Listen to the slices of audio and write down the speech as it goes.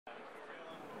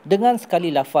Dengan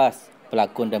sekali lafaz,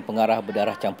 pelakon dan pengarah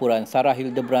berdarah campuran Sarah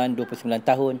Hildebrand, 29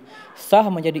 tahun, sah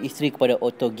menjadi isteri kepada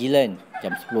Otto Gillen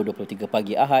jam 10.23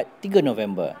 pagi Ahad, 3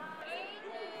 November.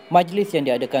 Majlis yang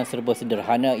diadakan serba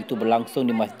sederhana itu berlangsung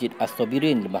di Masjid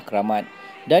As-Sobirin, Lembah Keramat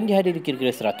dan dihadiri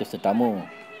kira-kira 100 tetamu.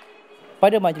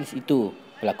 Pada majlis itu,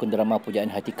 pelakon drama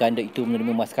Pujaan Hati Kanda itu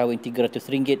menerima mas kahwin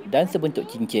RM300 dan sebentuk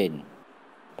cincin.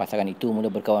 Pasangan itu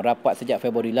mula berkawan rapat sejak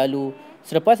Februari lalu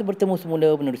selepas bertemu semula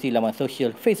menerusi laman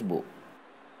sosial Facebook.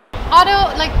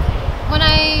 Otto, when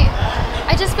I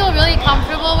just feel really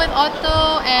comfortable with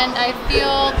Otto, and I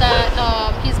feel that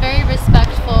he's very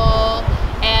respectful,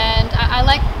 and I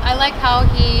like how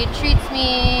he treats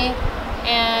me,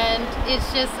 and it's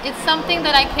something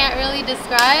that I can't really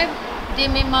describe.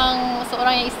 Dia memang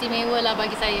seorang yang istimewa lah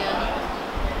bagi saya.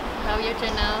 Your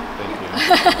turn now. Thank you.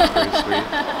 Very sweet.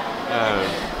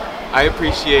 I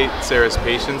appreciate Sarah's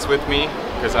patience with me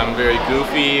because I'm very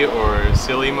goofy or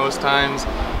silly most times,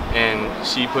 and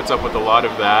she puts up with a lot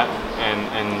of that,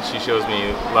 and she shows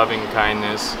me loving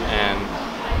kindness, and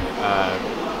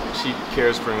she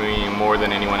cares for me more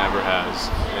than anyone ever has,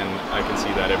 and I can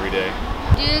see that every day.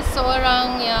 Dia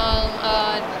seorang yang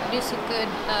dia suka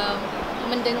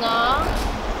mendengar.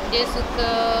 Dia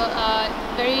suka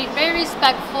very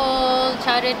respectful,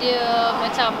 cara dia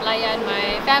macam layan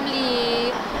my family.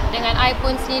 Dengan I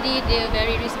pun sendiri dia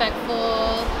very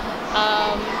respectful.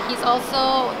 He's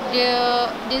also dia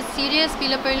serious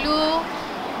bila perlu.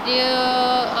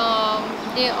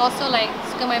 Dia also like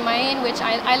suka main-main, which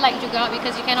I like juga,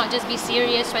 because you cannot just be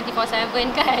serious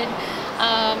 24/7 kan.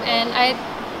 And I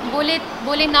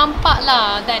boleh nampak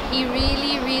lah that he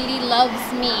really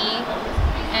loves me.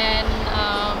 And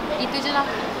itu je lah.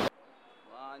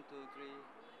 1, 2,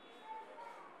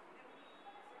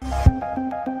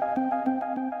 3.